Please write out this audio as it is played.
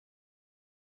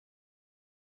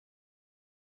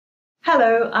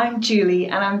Hello, I'm Julie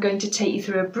and I'm going to take you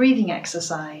through a breathing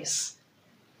exercise.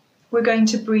 We're going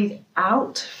to breathe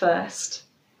out first,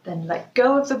 then let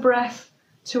go of the breath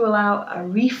to allow a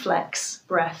reflex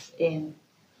breath in.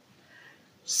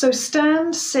 So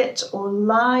stand, sit or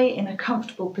lie in a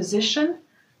comfortable position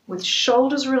with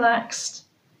shoulders relaxed,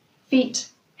 feet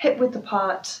hip-width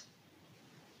apart,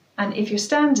 and if you're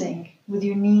standing, with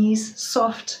your knees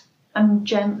soft and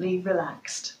gently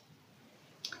relaxed.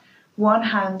 One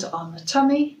hand on the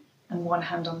tummy and one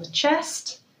hand on the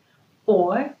chest,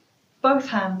 or both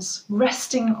hands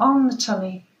resting on the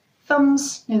tummy,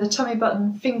 thumbs near the tummy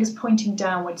button, fingers pointing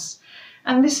downwards.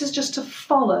 And this is just to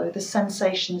follow the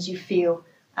sensations you feel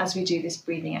as we do this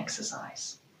breathing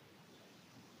exercise.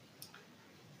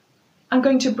 I'm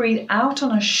going to breathe out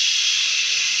on a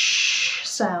shh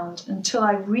sound until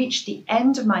I reach the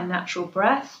end of my natural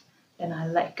breath, then I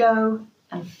let go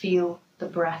and feel the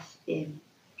breath in.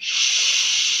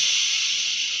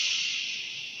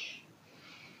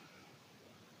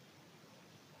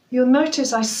 You'll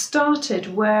notice I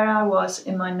started where I was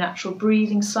in my natural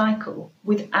breathing cycle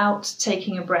without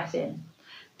taking a breath in.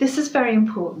 This is very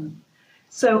important.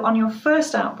 So on your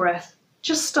first out breath,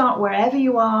 just start wherever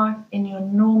you are in your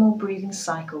normal breathing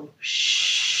cycle. Shh.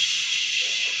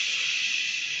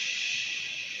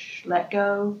 Let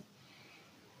go.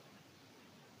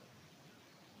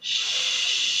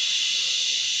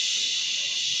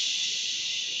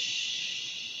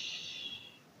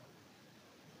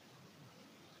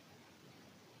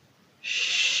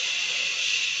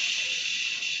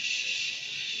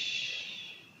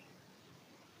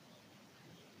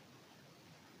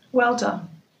 Well done.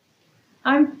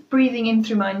 I'm breathing in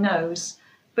through my nose,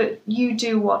 but you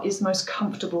do what is most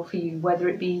comfortable for you, whether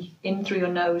it be in through your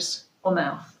nose or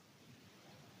mouth.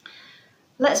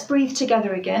 Let's breathe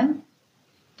together again.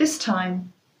 This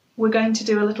time, we're going to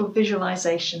do a little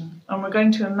visualization, and we're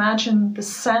going to imagine the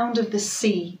sound of the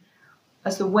sea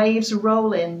as the waves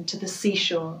roll in to the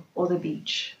seashore or the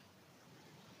beach.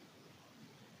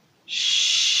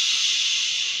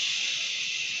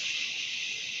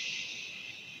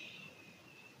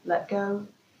 Let go.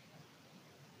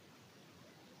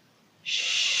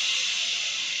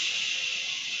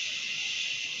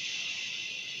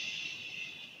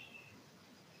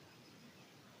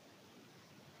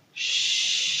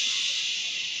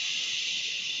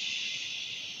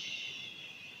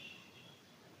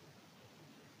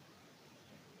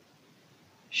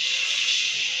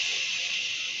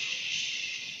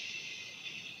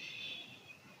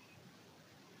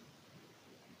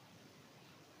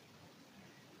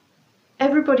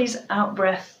 Everybody's out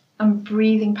breath and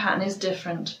breathing pattern is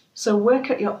different, so work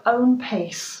at your own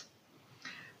pace.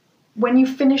 When you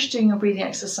finish doing your breathing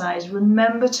exercise,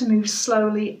 remember to move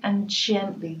slowly and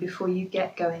gently before you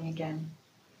get going again.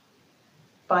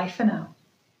 Bye for now.